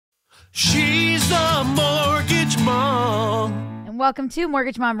welcome to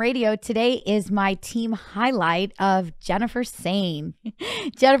Mortgage Mom Radio. Today is my team highlight of Jennifer Sain.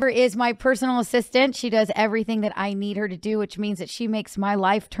 Jennifer is my personal assistant. She does everything that I need her to do, which means that she makes my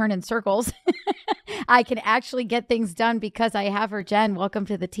life turn in circles. I can actually get things done because I have her. Jen, welcome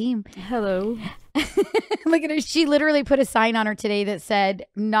to the team. Hello. Look at her. She literally put a sign on her today that said,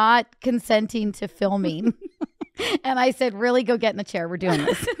 "Not consenting to filming." And I said, really, go get in the chair. We're doing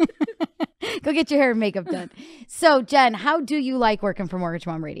this. Go get your hair and makeup done. So, Jen, how do you like working for Mortgage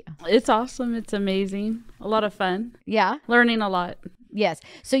Mom Radio? It's awesome. It's amazing. A lot of fun. Yeah? Learning a lot. Yes.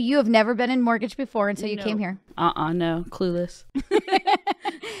 So you have never been in mortgage before until you came here? No. Clueless.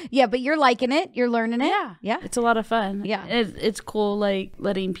 Yeah, but you're liking it. You're learning it. Yeah. Yeah. It's a lot of fun. Yeah. It's cool, like,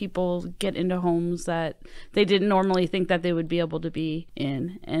 letting people get into homes that they didn't normally think that they would be able to be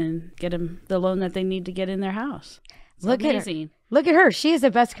in and get them the loan that they need to get in their house. It's amazing. Look at her. She is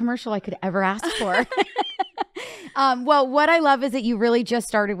the best commercial I could ever ask for. Well, what I love is that you really just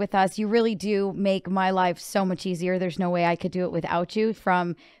started with us. You really do make my life so much easier. There's no way I could do it without you,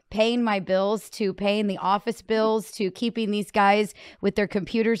 from paying my bills to paying the office bills to keeping these guys with their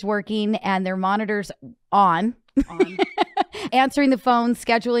computers working and their monitors on. Answering the phone,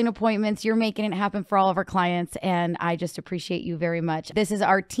 scheduling appointments. You're making it happen for all of our clients, and I just appreciate you very much. This is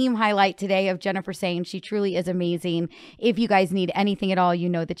our team highlight today of Jennifer Sain. She truly is amazing. If you guys need anything at all, you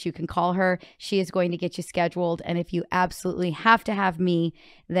know that you can call her. She is going to get you scheduled, and if you absolutely have to have me,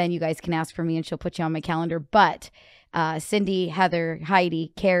 then you guys can ask for me, and she'll put you on my calendar. But Cindy, Heather,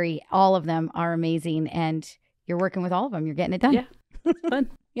 Heidi, Carrie, all of them are amazing, and you're working with all of them. You're getting it done. Yeah, it's fun.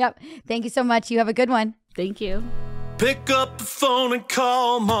 Yep. Thank you so much. You have a good one. Thank you. Pick up the phone and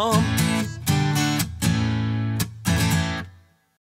call Mom.